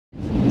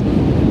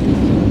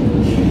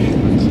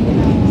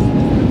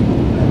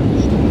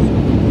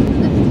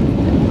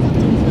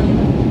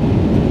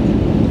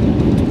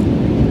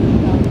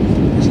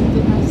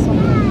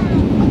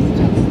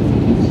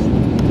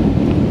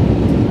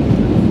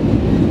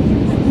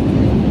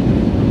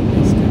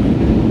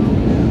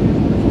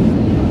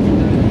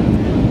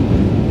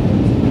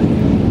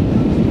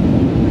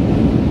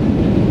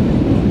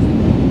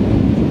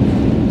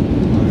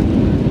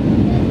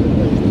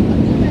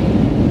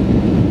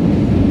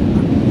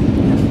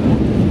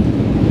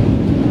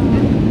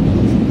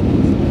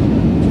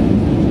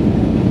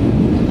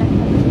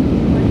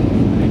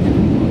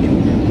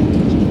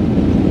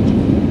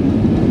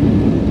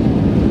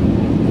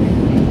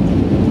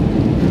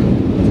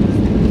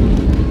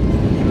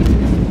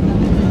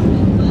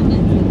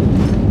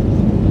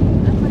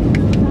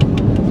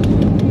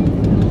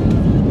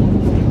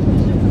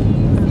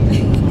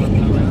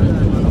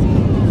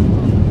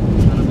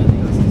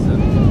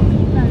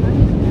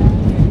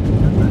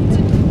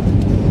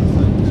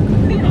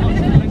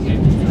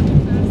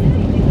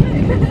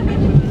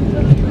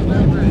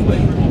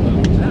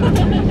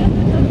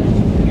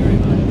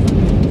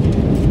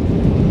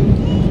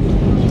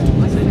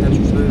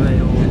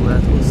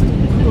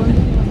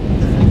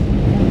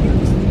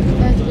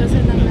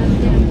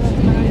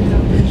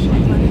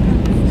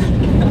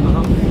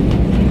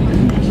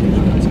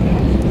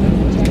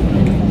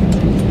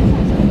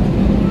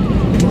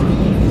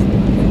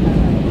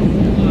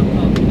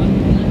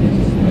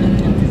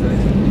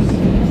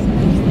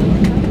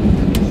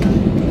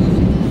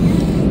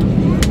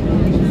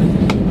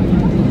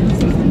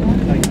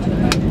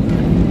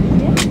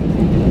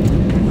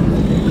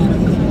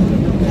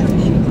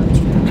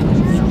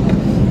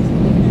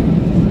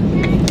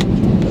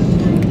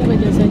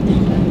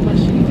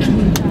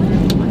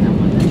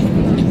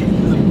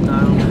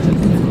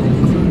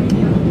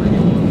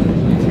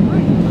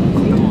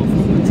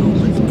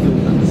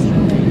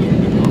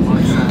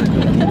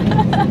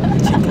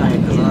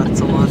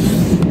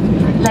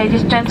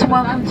and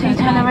welcome to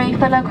Tenerife.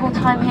 The local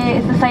time here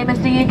is the same as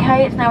the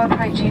UK. It's now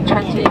approaching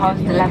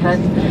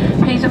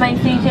 11:20. Please remain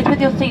seated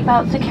with your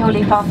seatbelt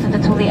securely fastened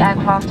until the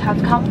aircraft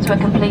has come to a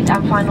complete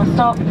and final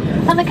stop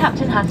and the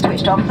captain has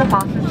switched off the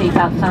fasten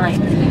seatbelt sign.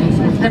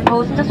 This is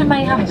important as we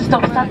may have to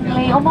stop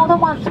suddenly or more than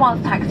once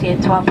whilst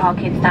taxiing to our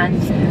parking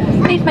stand.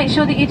 Please make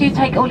sure that you do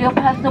take all your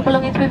personal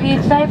belongings with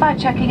you today by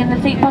checking in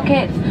the seat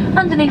pockets,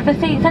 underneath the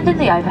seats and in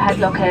the overhead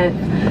lockers.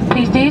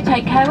 Please do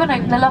take care when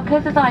opening the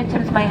lockers as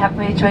items may have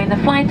moved during the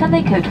flight and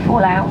they could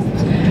fall out.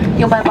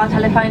 Your mobile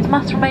telephones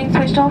must remain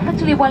switched off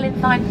until you're well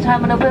inside the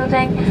terminal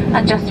building,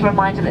 and just a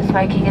reminder that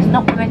smoking is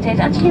not permitted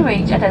until you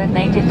reach a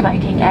designated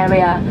smoking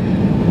area.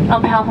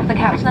 On behalf of the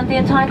captain and the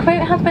entire crew,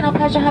 it has been our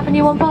pleasure having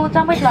you on board,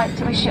 and we'd like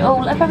to wish you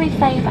all a very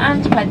safe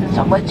and pleasant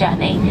onward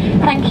journey.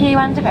 Thank you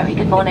and a very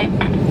good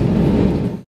morning.